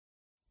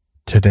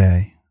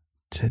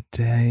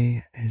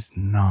Today is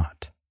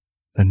not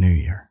the new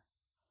year,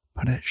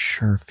 but it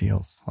sure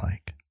feels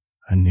like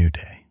a new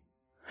day.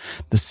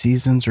 The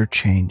seasons are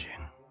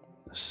changing.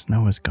 The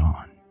snow is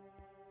gone.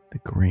 The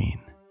green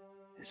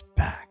is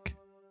back.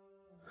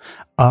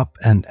 Up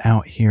and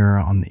out here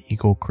on the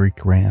Eagle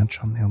Creek Ranch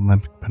on the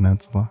Olympic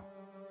Peninsula,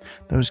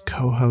 those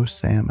coho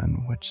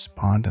salmon which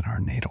spawned in our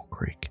natal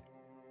creek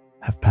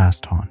have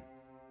passed on,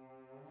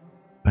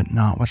 but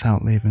not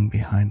without leaving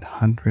behind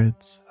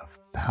hundreds of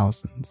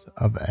thousands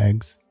of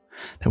eggs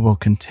that will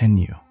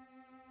continue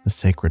the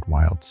sacred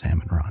wild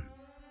salmon run.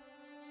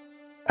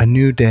 A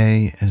new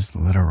day is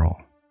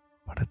literal,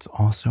 but it's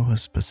also a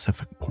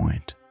specific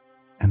point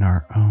in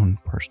our own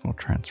personal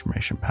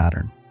transformation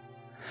pattern.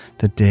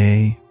 The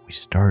day we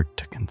start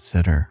to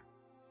consider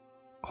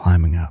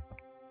climbing up.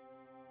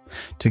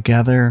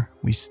 Together,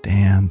 we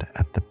stand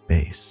at the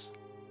base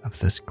of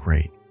this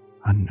great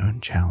unknown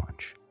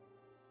challenge,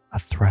 a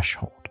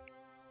threshold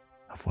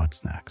of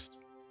what's next.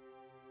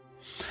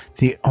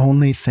 The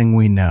only thing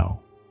we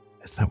know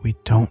is that we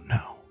don't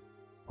know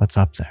what's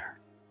up there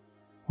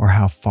or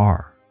how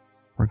far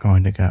we're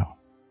going to go.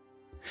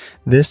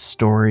 This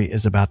story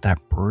is about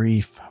that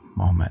brief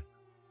moment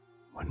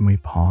when we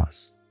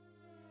pause,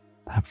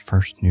 that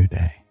first new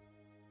day,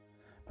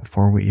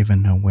 before we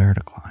even know where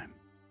to climb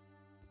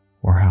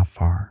or how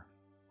far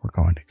we're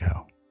going to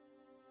go.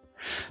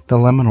 The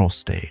liminal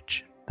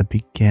stage, the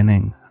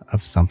beginning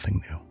of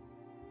something new,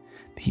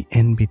 the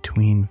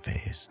in-between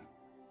phase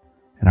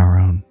in our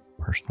own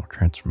personal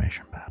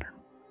transformation pattern.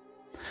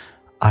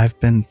 I've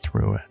been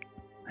through it,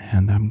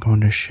 and I'm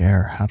going to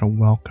share how to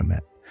welcome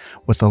it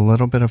with a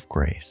little bit of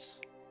grace,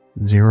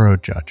 zero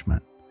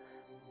judgment,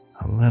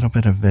 a little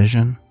bit of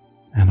vision,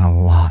 and a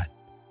lot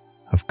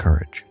of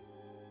courage.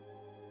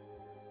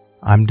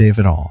 I'm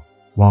David All.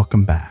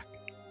 Welcome back.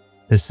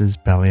 This is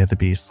Belly of the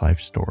Beast Life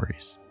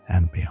Stories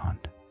and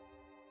Beyond.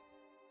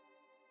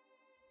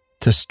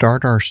 To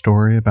start our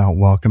story about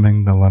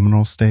welcoming the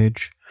liminal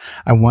stage,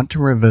 I want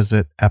to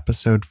revisit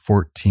episode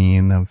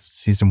 14 of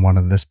season 1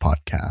 of this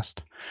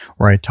podcast,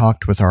 where I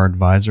talked with our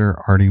advisor,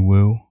 Artie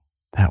Wu,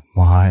 that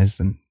wise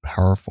and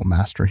powerful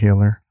master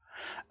healer,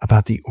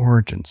 about the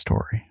origin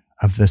story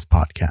of this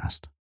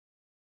podcast.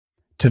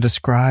 To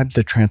describe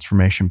the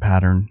transformation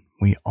pattern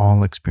we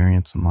all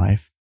experience in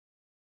life,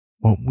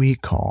 what we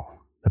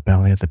call the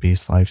Belly of the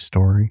Beast life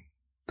story,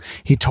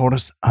 he told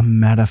us a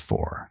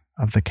metaphor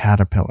of the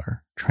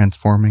caterpillar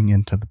transforming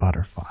into the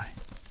butterfly.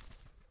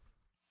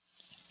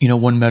 You know,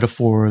 one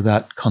metaphor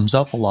that comes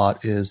up a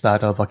lot is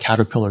that of a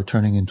caterpillar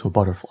turning into a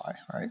butterfly,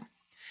 right?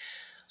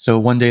 So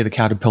one day the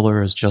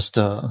caterpillar is just,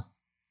 all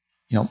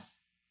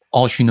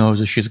she knows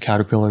is she's a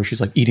caterpillar.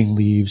 She's like eating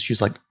leaves. She's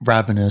like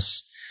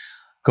ravenous,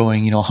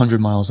 going,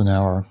 100 miles an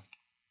hour.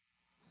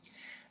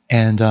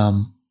 And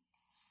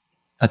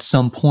at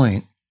some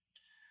point,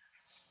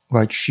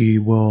 right,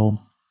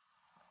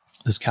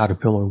 this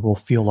caterpillar will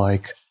feel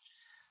like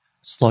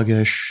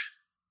sluggish,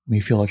 may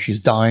feel like she's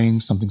dying,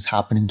 something's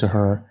happening to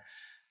her,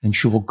 and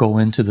she will go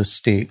into the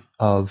state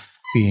of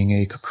being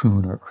a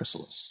cocoon or a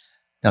chrysalis.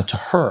 Now, to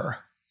her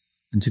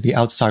and to the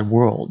outside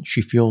world,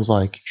 she feels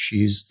like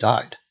she's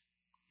died.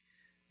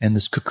 And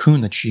this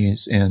cocoon that she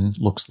is in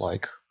looks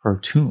like her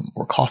tomb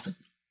or coffin.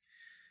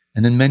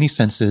 And in many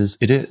senses,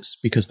 it is,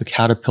 because the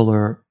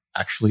caterpillar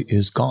actually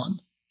is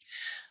gone.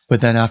 But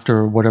then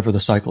after whatever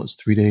the cycle is,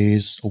 3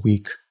 days, a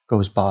week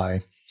goes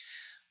by,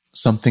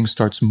 something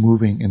starts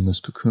moving in this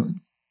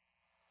cocoon.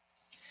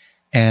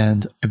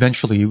 And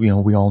eventually, we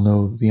all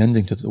know the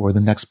ending to or the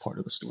next part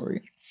of the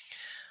story,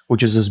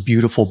 which is this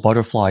beautiful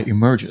butterfly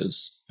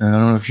emerges. And I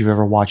don't know if you've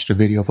ever watched a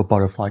video of a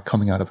butterfly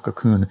coming out of a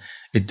cocoon.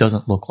 It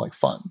doesn't look like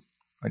fun.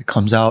 Right? It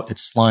comes out,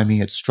 it's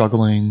slimy, it's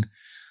struggling.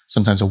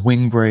 Sometimes a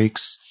wing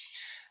breaks,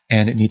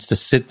 and it needs to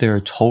sit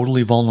there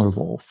totally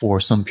vulnerable for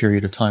some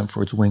period of time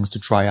for its wings to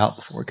dry out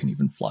before it can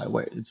even fly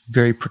away. It's a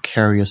very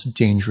precarious,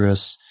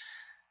 dangerous,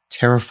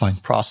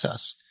 terrifying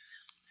process.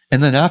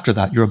 And then after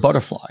that, you're a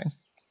butterfly.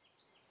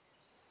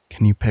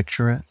 Can you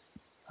picture it?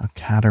 A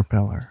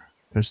caterpillar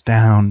goes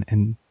down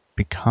and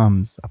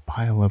becomes a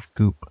pile of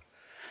goop,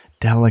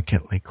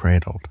 delicately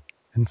cradled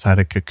inside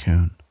a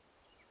cocoon,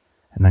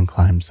 and then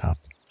climbs up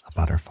a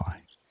butterfly.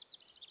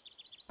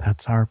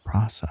 That's our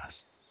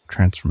process of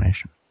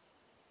transformation.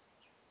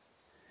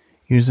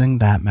 Using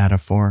that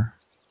metaphor,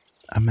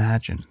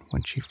 imagine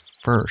when she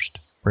first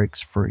breaks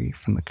free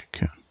from the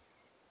cocoon.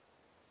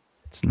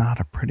 It's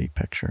not a pretty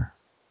picture.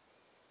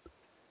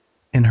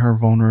 In her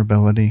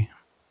vulnerability,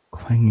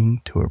 clinging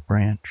to a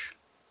branch,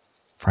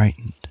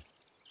 frightened,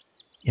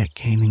 yet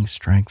gaining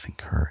strength and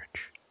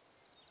courage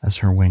as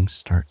her wings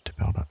start to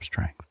build up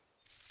strength.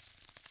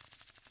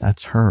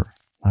 That's her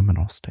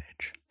liminal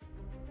stage.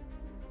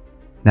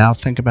 Now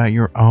think about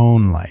your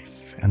own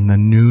life and the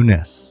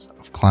newness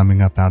of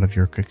climbing up out of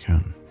your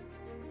cocoon.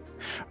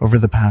 Over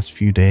the past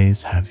few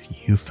days, have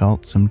you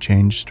felt some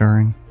change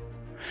stirring?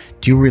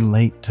 Do you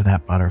relate to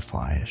that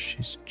butterfly as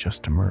she's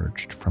just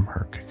emerged from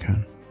her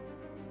cocoon?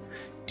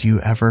 Do you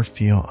ever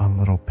feel a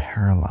little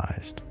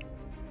paralyzed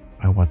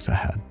by what's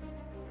ahead?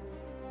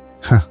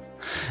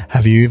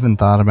 Have you even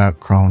thought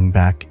about crawling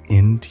back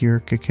into your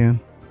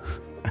cocoon?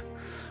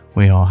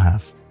 We all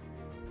have.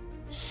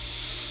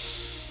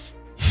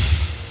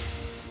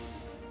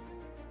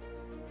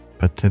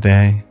 But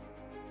today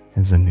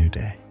is a new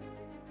day.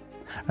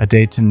 A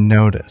day to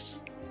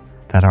notice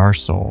that our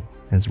soul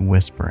is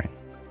whispering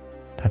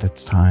that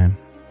it's time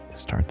to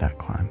start that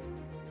climb.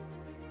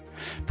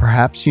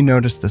 Perhaps you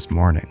noticed this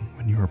morning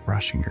when you were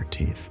brushing your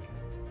teeth,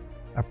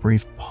 a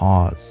brief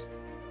pause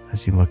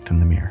as you looked in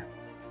the mirror,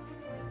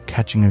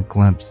 catching a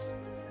glimpse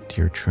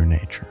into your true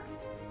nature.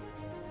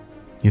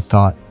 You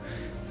thought,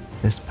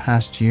 this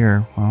past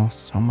year, well,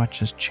 so much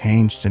has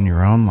changed in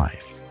your own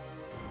life.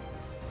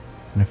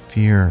 And a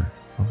fear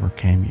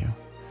overcame you,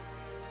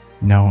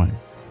 knowing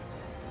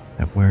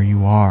that where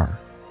you are,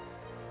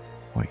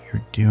 what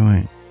you're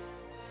doing,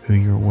 who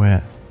you're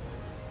with,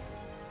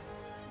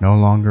 no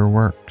longer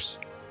works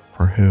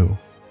for who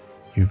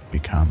you've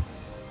become.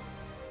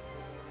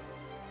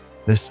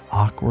 This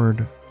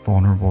awkward,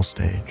 vulnerable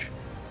stage,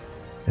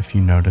 if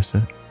you notice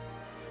it,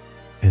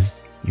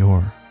 is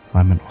your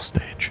liminal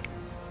stage.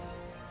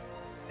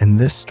 And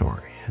this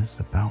story is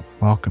about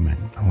welcoming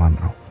the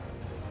liminal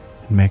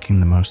and making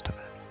the most of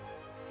it.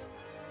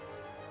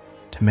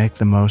 To make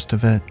the most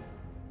of it,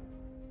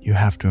 you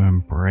have to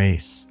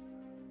embrace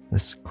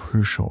this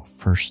crucial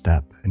first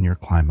step in your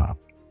climb up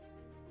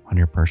on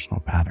your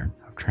personal pattern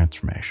of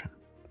transformation.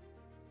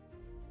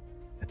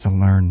 It's a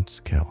learned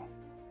skill.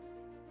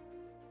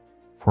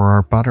 For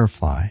our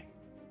butterfly,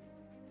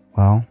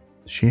 well,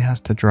 she has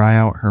to dry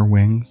out her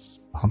wings,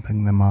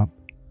 pumping them up.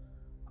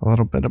 A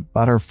little bit of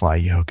butterfly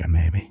yoga,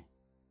 maybe.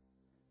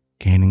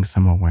 Gaining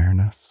some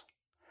awareness,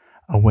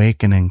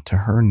 awakening to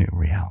her new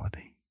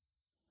reality.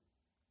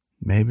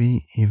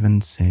 Maybe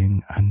even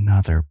seeing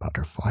another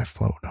butterfly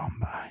float on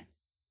by.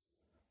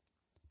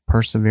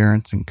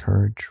 Perseverance and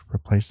courage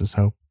replaces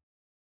hope,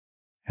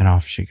 and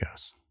off she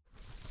goes.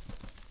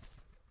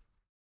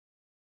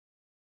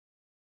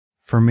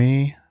 For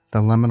me, the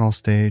liminal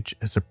stage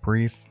is a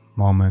brief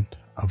moment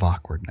of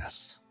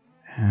awkwardness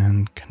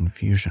and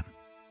confusion.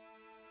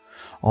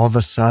 All of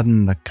a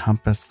sudden, the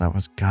compass that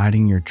was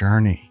guiding your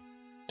journey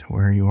to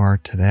where you are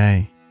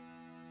today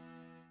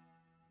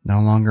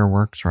no longer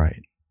works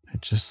right.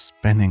 It's just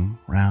spinning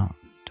round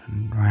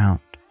and round,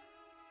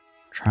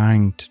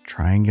 trying to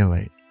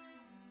triangulate,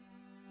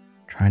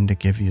 trying to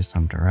give you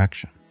some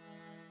direction.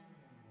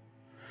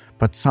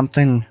 But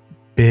something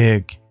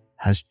big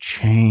has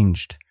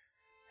changed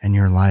in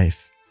your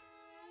life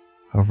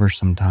over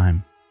some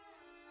time.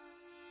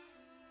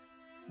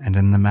 And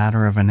in the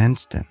matter of an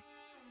instant,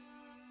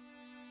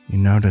 you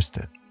noticed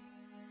it.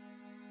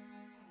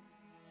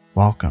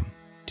 Welcome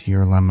to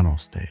your liminal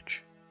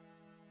stage.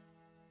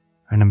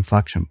 An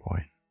inflection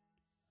point.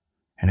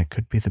 And it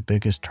could be the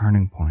biggest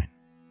turning point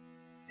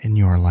in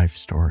your life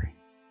story.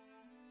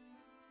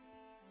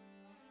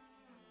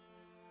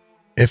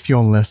 If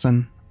you'll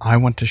listen, I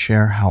want to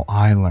share how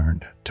I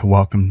learned to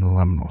welcome the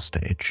liminal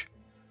stage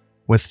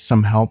with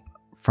some help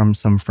from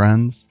some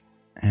friends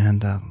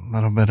and a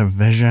little bit of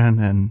vision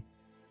and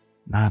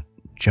not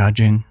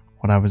judging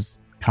what I was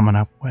coming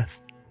up with.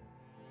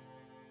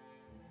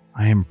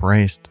 I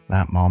embraced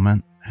that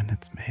moment and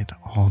it's made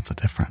all the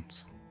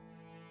difference.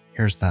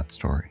 Here's that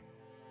story.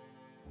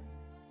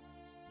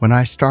 When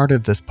I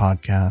started this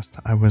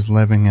podcast, I was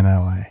living in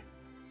LA,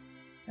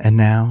 and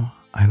now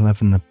I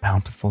live in the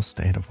bountiful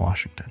state of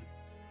Washington.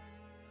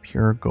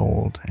 Pure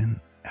gold in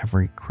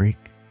every creek,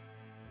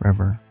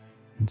 river,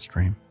 and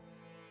stream.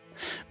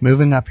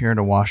 Moving up here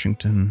to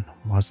Washington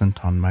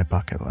wasn't on my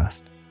bucket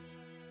list.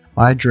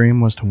 My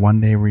dream was to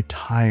one day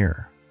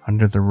retire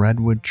under the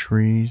redwood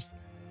trees,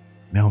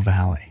 Mill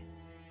Valley,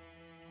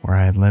 where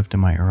I had lived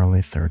in my early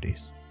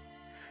 30s,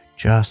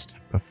 just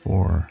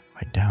before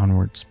my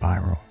downward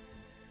spiral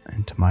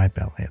into my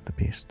belly of the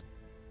beast.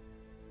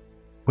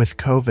 With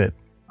COVID,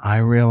 I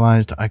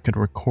realized I could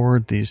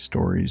record these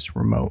stories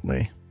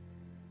remotely,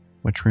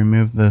 which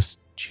removed this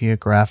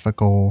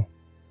geographical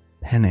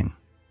pinning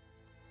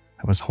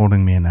that was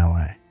holding me in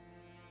LA.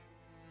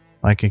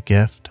 Like a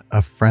gift,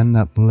 a friend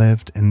that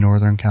lived in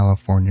Northern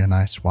California and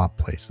I swapped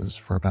places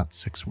for about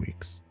 6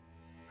 weeks.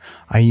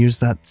 I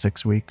used that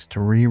 6 weeks to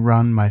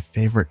rerun my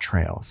favorite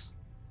trails,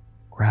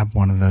 grab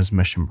one of those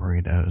mission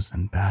burritos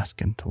and bask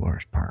in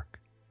Dolores Park.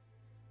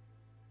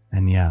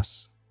 And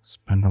yes,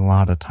 spend a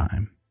lot of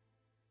time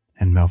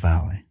in Mill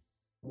Valley.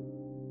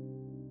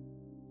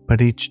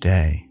 But each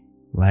day,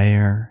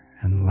 layer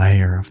and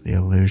layer of the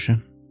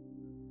illusion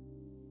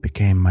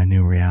became my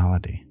new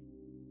reality.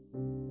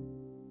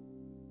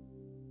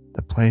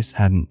 The place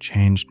hadn't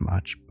changed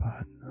much,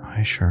 but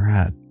I sure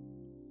had.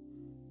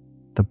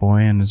 The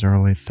boy in his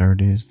early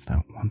 30s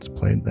that once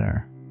played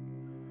there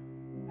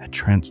had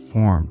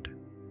transformed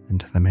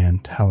into the man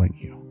telling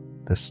you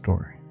this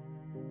story.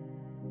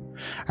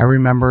 I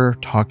remember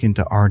talking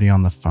to Artie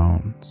on the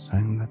phone,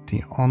 saying that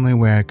the only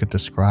way I could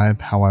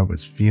describe how I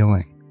was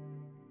feeling,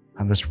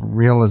 how this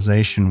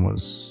realization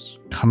was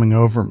coming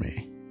over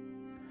me,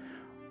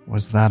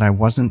 was that I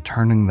wasn't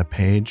turning the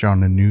page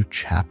on a new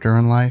chapter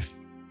in life,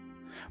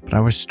 but I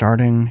was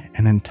starting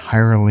an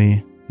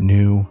entirely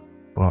new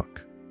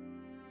book.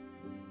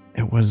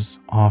 It was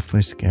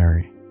awfully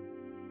scary.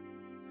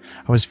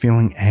 I was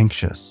feeling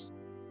anxious,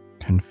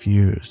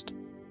 confused,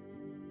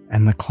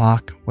 and the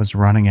clock was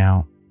running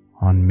out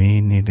on me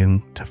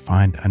needing to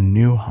find a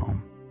new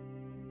home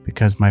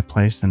because my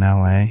place in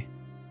LA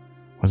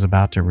was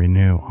about to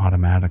renew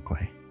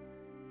automatically,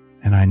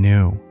 and I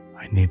knew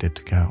I needed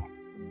to go.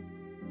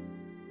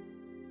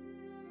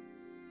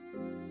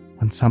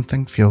 When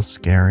something feels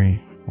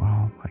scary,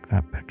 well, like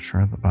that picture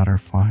of the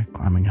butterfly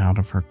climbing out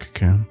of her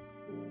cocoon,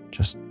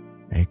 just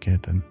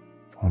naked and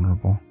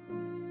vulnerable,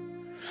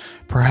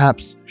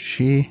 perhaps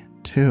she,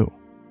 too,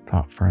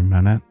 thought for a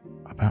minute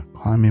about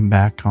climbing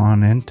back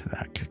on into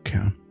that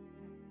cocoon.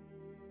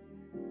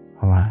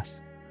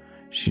 Alas,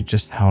 she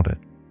just held it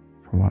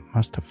for what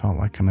must have felt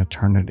like an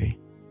eternity,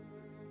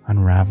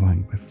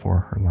 unraveling before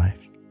her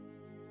life.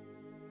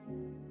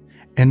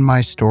 In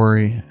my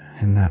story,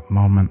 in that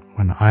moment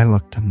when I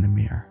looked in the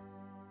mirror,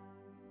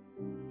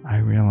 I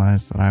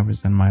realized that I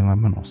was in my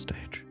liminal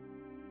stage.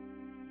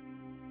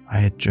 I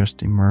had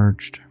just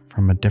emerged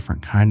from a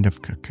different kind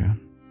of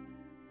cocoon.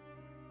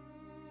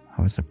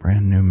 I was a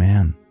brand new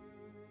man.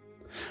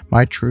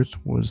 My truth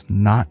was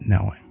not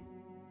knowing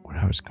what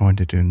I was going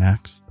to do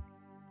next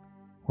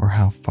or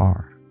how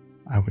far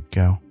I would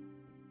go.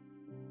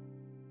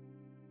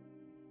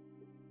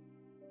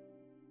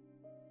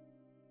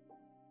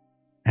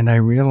 And I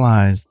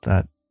realized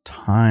that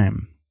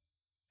time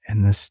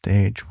in this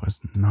stage was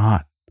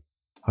not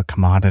a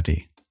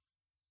commodity.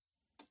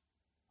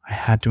 I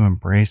had to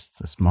embrace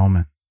this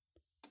moment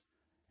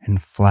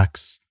and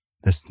flex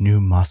this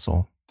new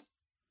muscle.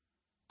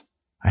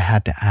 I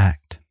had to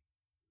act.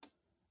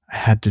 I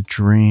had to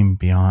dream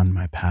beyond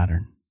my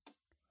pattern.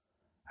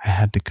 I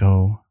had to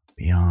go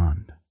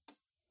beyond.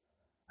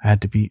 I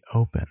had to be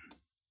open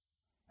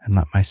and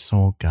let my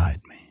soul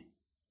guide me.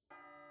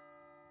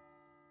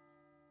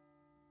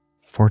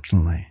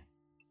 Fortunately,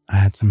 I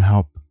had some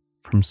help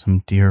from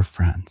some dear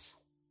friends.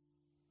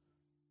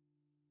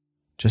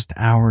 Just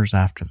hours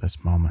after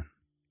this moment,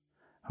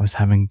 I was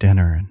having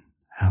dinner in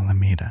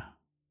Alameda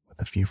with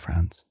a few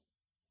friends.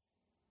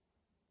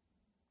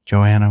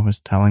 Joanna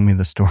was telling me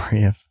the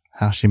story of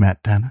how she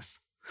met Dennis.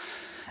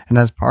 And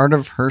as part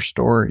of her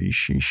story,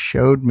 she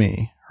showed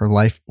me her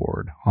life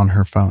board on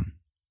her phone.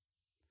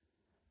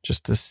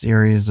 Just a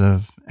series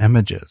of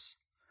images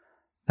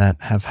that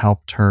have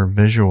helped her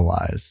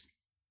visualize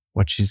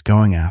what she's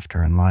going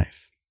after in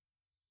life.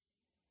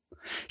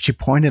 She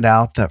pointed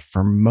out that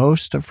for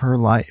most of her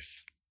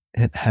life,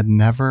 it had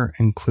never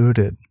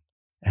included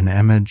an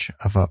image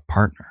of a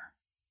partner.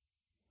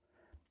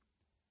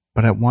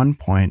 But at one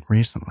point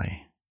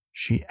recently,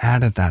 she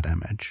added that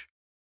image.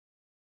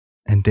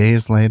 And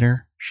days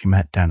later, she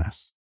met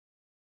Dennis.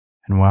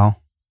 And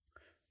well,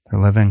 they're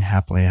living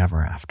happily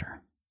ever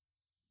after.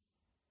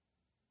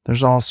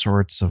 There's all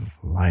sorts of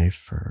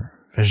life or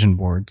vision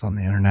boards on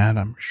the internet.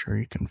 I'm sure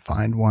you can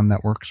find one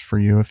that works for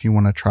you if you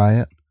want to try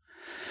it.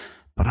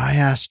 But I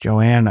asked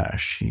Joanna,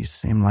 she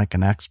seemed like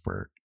an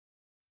expert,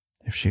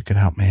 if she could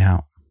help me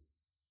out.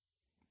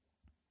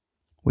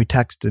 We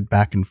texted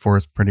back and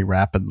forth pretty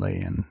rapidly,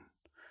 and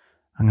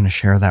I'm going to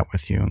share that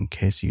with you in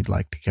case you'd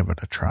like to give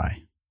it a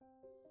try.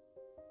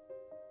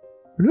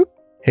 Bloop.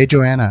 Hey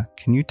Joanna,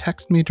 can you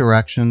text me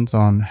directions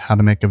on how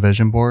to make a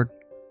vision board?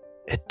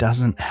 It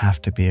doesn't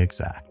have to be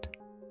exact.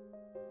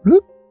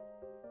 Bloop.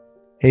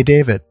 Hey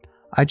David,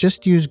 I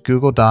just use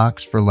Google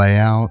Docs for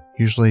layout,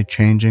 usually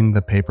changing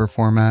the paper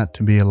format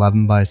to be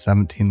 11 by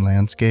 17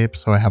 landscape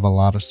so I have a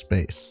lot of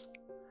space.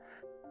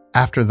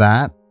 After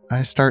that,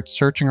 I start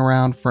searching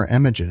around for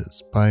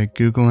images by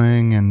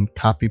Googling and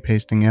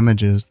copy-pasting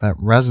images that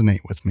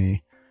resonate with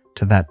me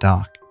to that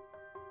doc.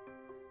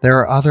 There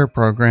are other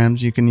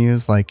programs you can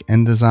use like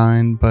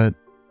InDesign, but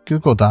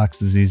Google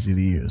Docs is easy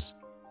to use.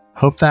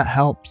 Hope that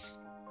helps.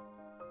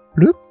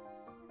 Bloop.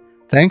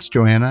 Thanks,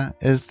 Joanna.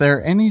 Is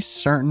there any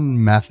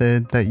certain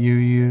method that you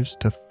use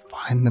to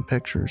find the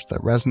pictures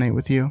that resonate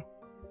with you?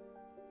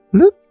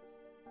 Bloop.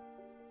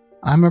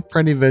 I'm a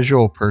pretty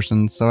visual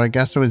person, so I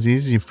guess it was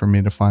easy for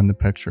me to find the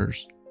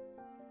pictures.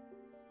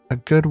 A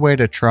good way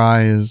to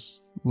try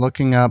is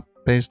looking up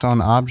based on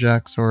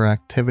objects or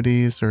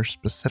activities or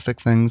specific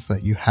things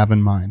that you have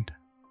in mind.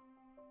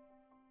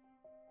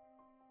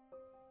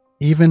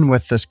 Even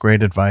with this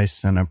great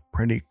advice and a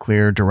pretty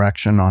clear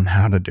direction on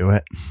how to do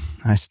it,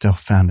 I still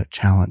found it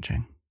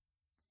challenging.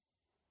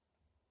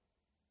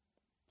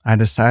 I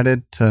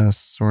decided to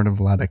sort of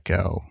let it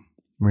go,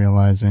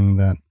 realizing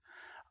that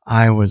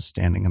I was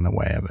standing in the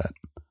way of it.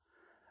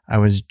 I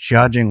was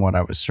judging what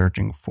I was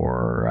searching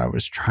for. I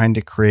was trying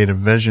to create a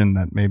vision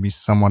that maybe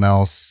someone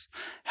else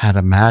had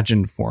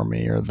imagined for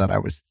me or that I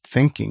was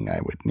thinking I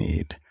would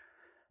need.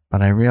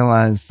 But I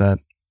realized that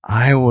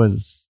I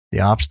was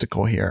the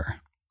obstacle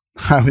here.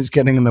 I was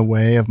getting in the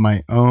way of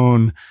my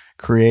own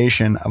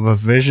creation of a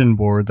vision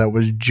board that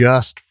was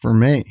just for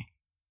me.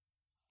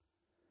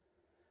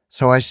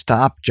 So I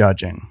stopped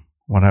judging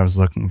what I was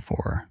looking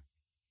for.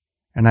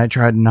 And I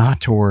tried not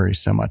to worry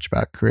so much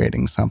about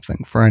creating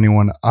something for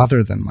anyone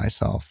other than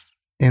myself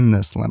in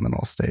this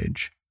liminal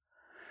stage.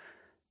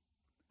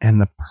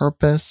 And the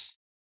purpose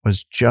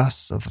was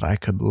just so that I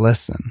could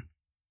listen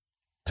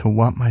to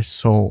what my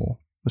soul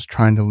was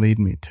trying to lead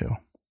me to.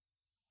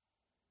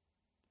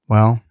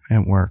 Well,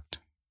 it worked.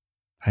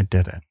 I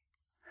did it.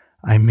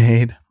 I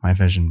made my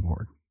vision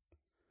board.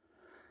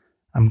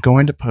 I'm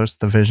going to post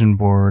the vision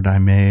board I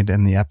made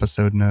in the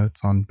episode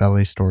notes on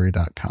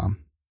bellystory.com.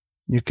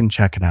 You can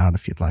check it out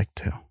if you'd like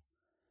to.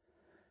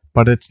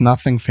 But it's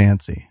nothing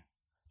fancy,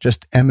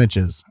 just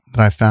images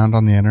that I found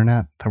on the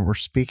internet that were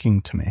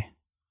speaking to me.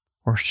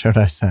 Or should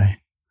I say,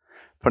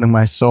 putting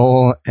my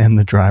soul in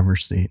the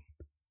driver's seat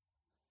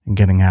and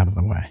getting out of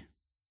the way.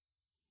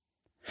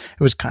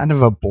 It was kind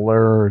of a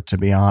blur, to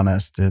be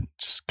honest. It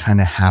just kind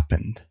of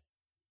happened.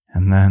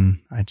 And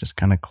then I just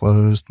kind of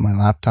closed my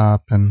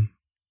laptop and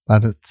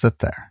let it sit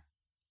there.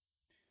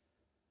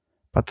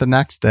 But the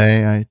next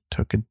day I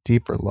took a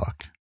deeper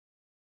look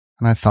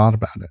and I thought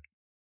about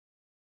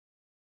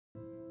it.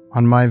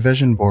 On my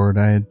vision board,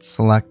 I had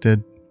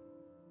selected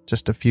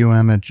just a few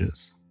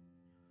images.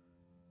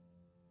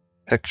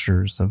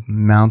 Pictures of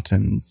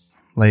mountains,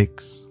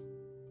 lakes,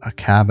 a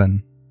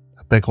cabin,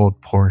 a big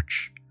old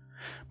porch,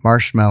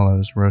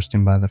 marshmallows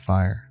roasting by the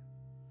fire,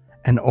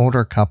 an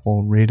older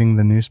couple reading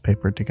the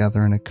newspaper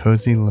together in a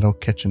cozy little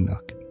kitchen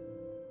nook,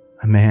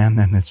 a man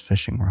and his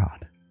fishing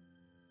rod,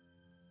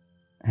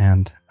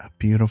 and a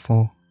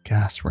beautiful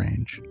gas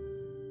range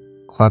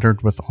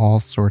cluttered with all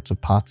sorts of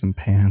pots and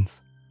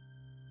pans,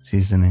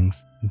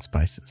 seasonings, and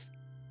spices.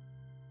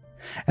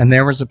 And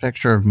there was a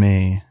picture of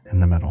me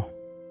in the middle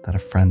that a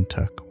friend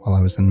took while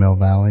I was in Mill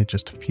Valley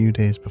just a few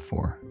days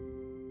before.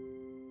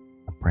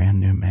 A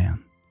brand new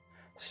man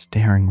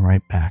staring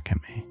right back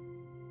at me,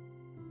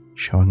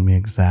 showing me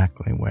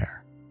exactly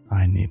where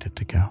I needed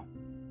to go.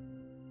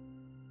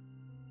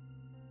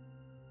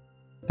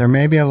 There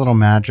may be a little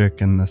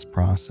magic in this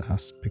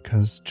process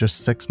because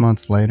just 6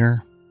 months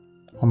later,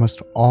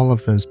 almost all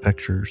of those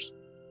pictures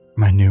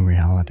are my new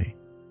reality.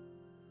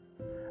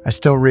 I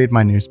still read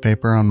my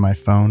newspaper on my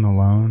phone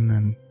alone,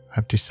 and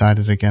I've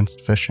decided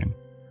against fishing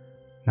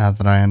now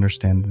that I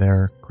understand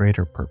their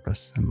greater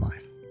purpose in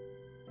life,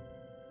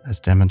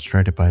 as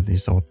demonstrated by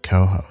these old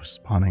coho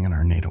spawning in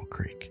our Needle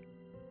Creek.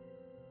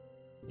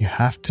 You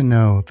have to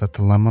know that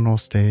the liminal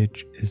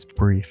stage is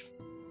brief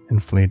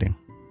and fleeting.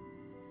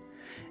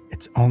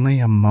 It's only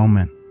a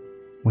moment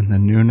when the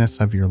newness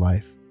of your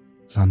life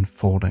is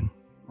unfolding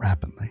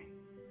rapidly,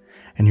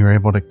 and you're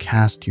able to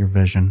cast your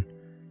vision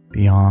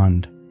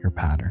beyond your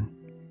pattern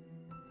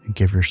and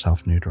give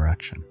yourself new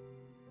direction.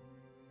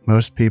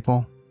 Most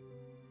people,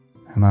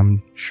 and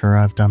I'm sure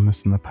I've done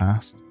this in the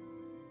past,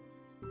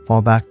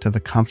 fall back to the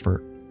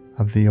comfort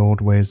of the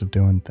old ways of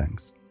doing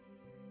things,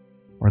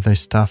 or they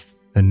stuff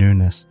the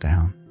newness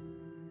down.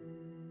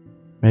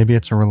 Maybe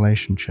it's a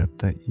relationship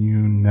that you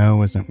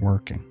know isn't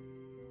working,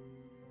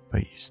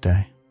 but you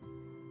stay.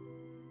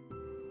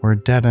 Or a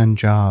dead-end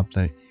job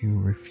that you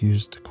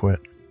refuse to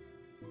quit.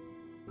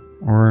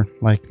 Or,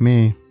 like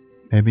me,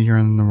 maybe you're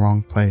in the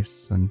wrong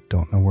place and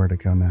don't know where to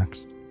go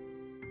next.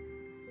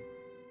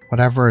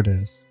 Whatever it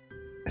is,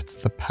 it's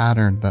the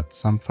pattern that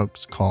some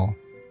folks call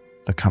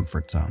the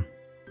comfort zone.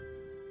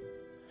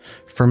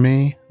 For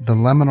me, the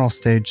liminal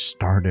stage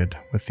started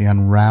with the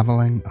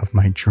unraveling of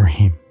my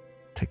dream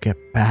to get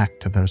back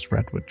to those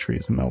redwood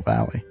trees in Mill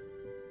Valley.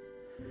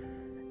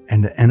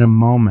 And in a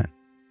moment,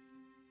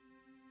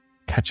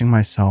 catching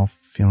myself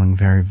feeling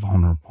very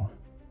vulnerable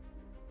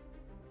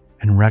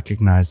and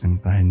recognizing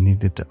that I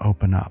needed to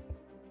open up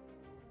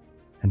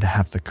and to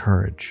have the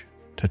courage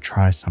to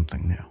try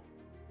something new.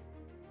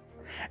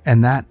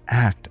 And that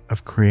act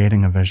of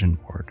creating a vision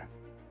board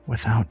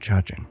without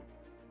judging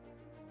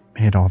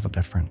made all the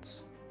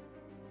difference.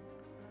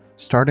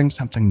 Starting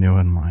something new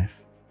in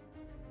life,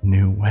 a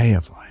new way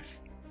of life,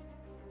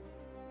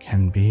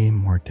 can be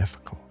more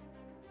difficult.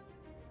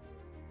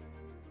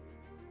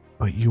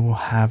 But you will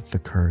have the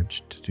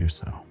courage to do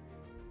so.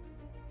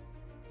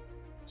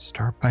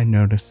 Start by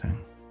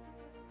noticing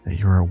that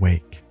you're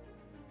awake.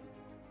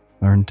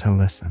 Learn to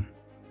listen,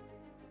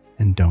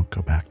 and don't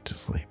go back to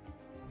sleep.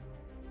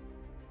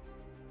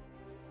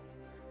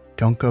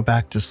 Don't Go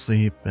Back to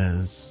Sleep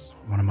is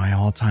one of my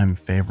all-time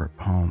favorite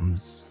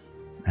poems,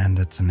 and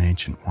it's an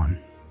ancient one.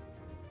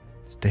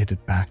 It's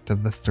dated back to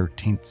the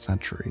 13th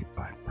century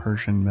by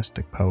Persian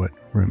mystic poet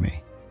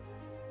Rumi.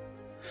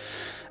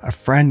 A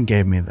friend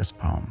gave me this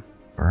poem,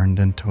 burned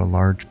into a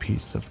large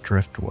piece of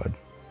driftwood,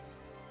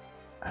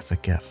 as a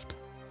gift.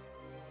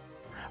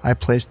 I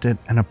placed it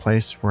in a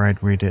place where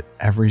I'd read it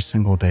every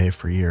single day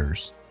for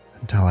years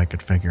until I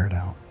could figure it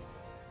out.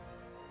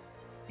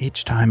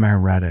 Each time I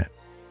read it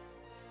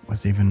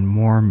was even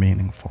more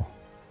meaningful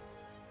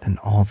than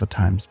all the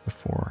times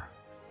before.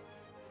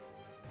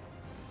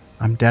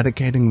 I'm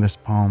dedicating this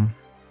poem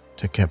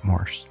to Kip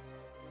Morse.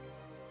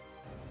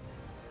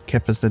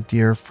 Kip is a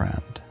dear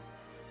friend,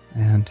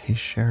 and he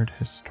shared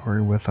his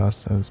story with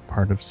us as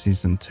part of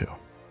Season 2.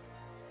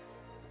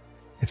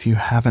 If you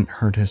haven't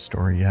heard his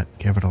story yet,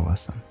 give it a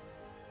listen.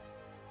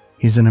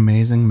 He's an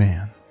amazing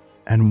man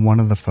and one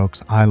of the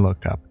folks I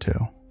look up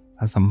to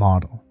as a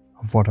model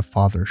of what a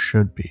father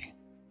should be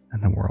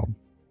in the world.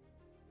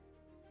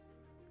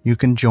 You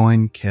can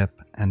join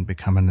Kip and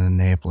become an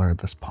enabler of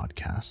this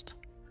podcast.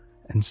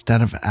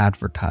 Instead of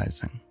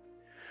advertising,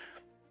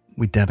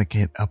 we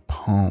dedicate a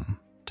poem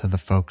to the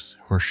folks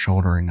who are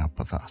shouldering up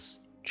with us,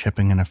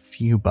 chipping in a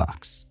few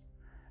bucks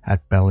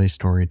at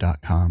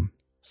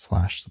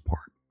bellystory.com/support.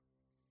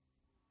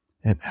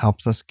 It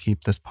helps us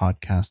keep this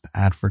podcast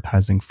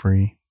advertising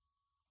free,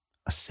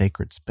 a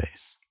sacred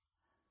space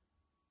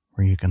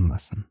where you can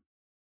listen.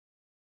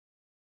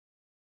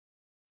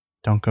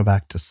 Don't Go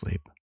Back to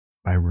Sleep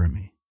by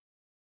Rumi.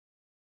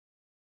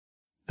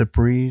 The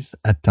breeze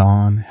at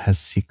dawn has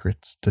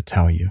secrets to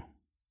tell you.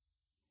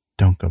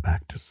 Don't go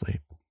back to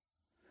sleep.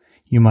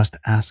 You must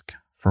ask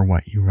for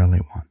what you really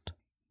want.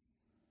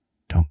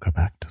 Don't go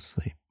back to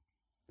sleep.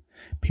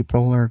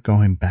 People are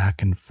going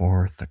back and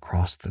forth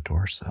across the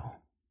door sill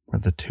where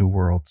the two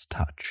worlds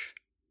touch.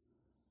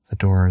 The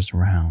door is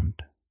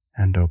round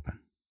and open.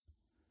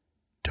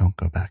 Don't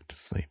go back to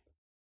sleep.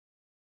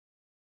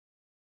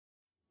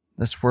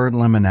 This word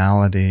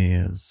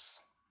liminality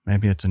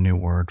maybe it's a new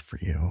word for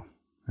you.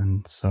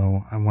 And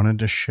so I wanted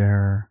to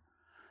share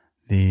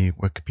the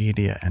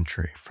Wikipedia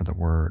entry for the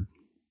word.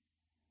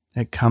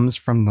 It comes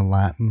from the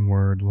Latin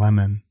word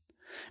lemon,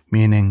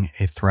 meaning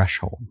a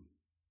threshold.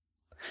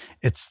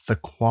 It's the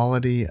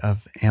quality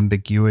of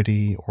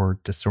ambiguity or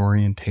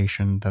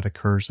disorientation that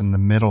occurs in the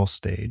middle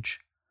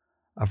stage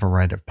of a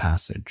rite of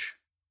passage,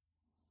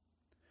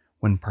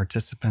 when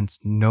participants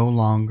no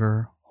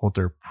longer hold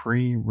their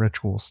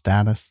pre-ritual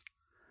status,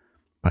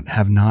 but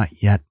have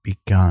not yet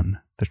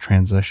begun the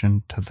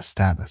transition to the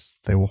status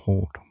they will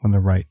hold when the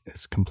rite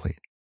is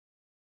complete.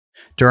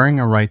 During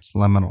a rite's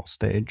liminal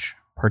stage,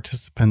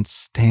 participants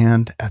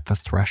stand at the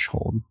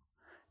threshold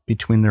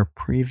between their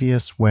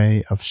previous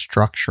way of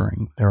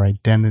structuring their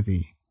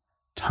identity,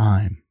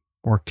 time,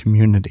 or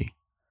community,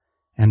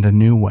 and a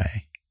new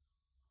way,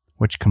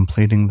 which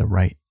completing the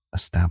rite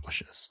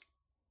establishes.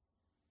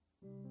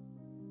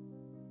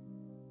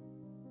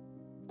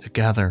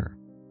 Together,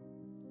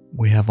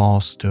 we have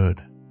all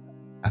stood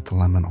at the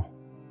liminal,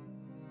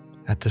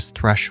 at this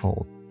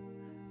threshold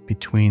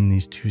between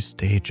these two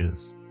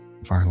stages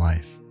of our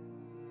life.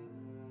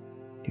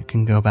 You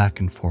can go back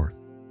and forth,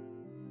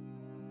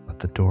 but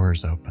the door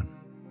is open.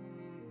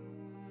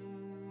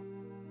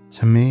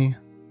 To me,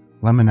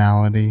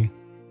 liminality,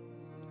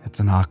 it's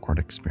an awkward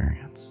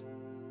experience.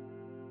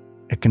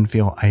 It can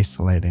feel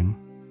isolating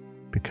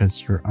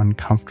because you're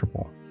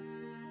uncomfortable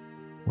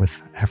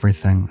with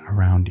everything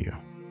around you.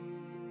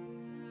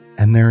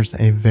 And there's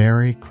a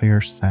very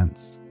clear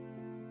sense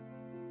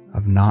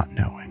of not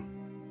knowing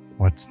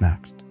what's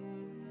next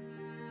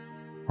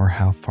or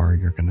how far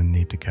you're going to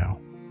need to go.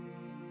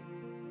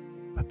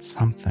 But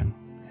something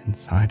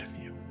inside of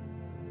you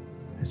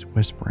is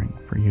whispering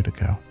for you to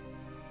go.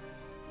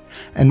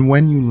 And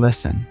when you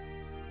listen,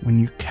 when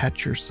you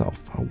catch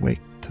yourself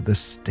awake to this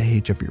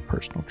stage of your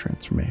personal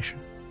transformation,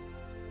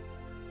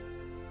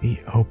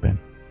 be open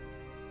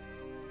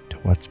to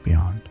what's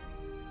beyond.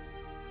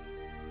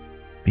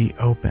 Be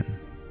open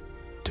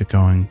to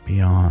going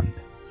beyond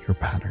your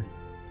pattern.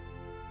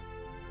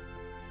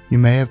 You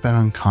may have been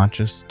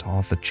unconscious to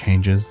all the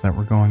changes that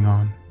were going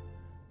on,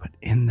 but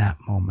in that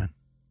moment,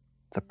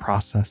 the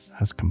process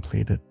has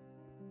completed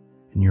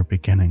and you're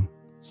beginning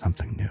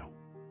something new.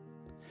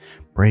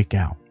 Break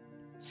out,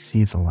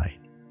 see the light,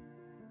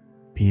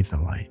 be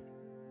the light,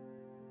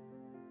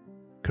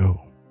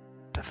 go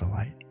to the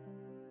light.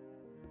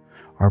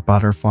 Our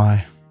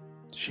butterfly,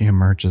 she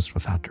emerges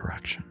without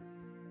direction.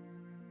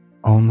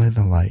 Only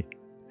the light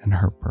and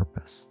her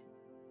purpose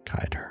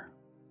guide her.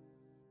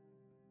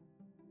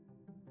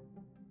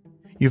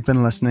 You've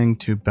been listening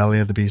to Belly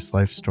of the Beast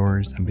Life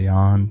Stories and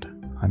Beyond.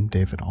 I'm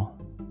David All.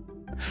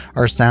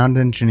 Our sound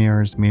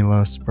engineer is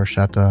Milos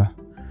Borchetta.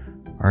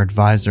 Our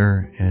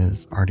advisor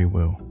is Artie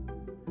Wu.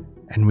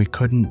 And we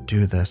couldn't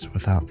do this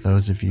without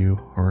those of you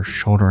who are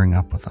shouldering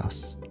up with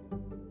us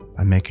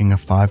by making a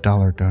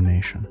 $5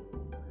 donation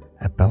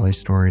at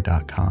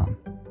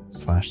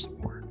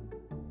bellystory.com/support.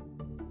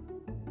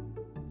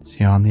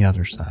 See you on the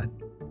other side.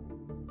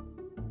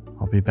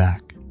 I'll be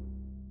back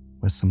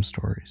with some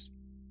stories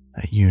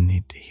that you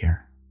need to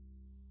hear.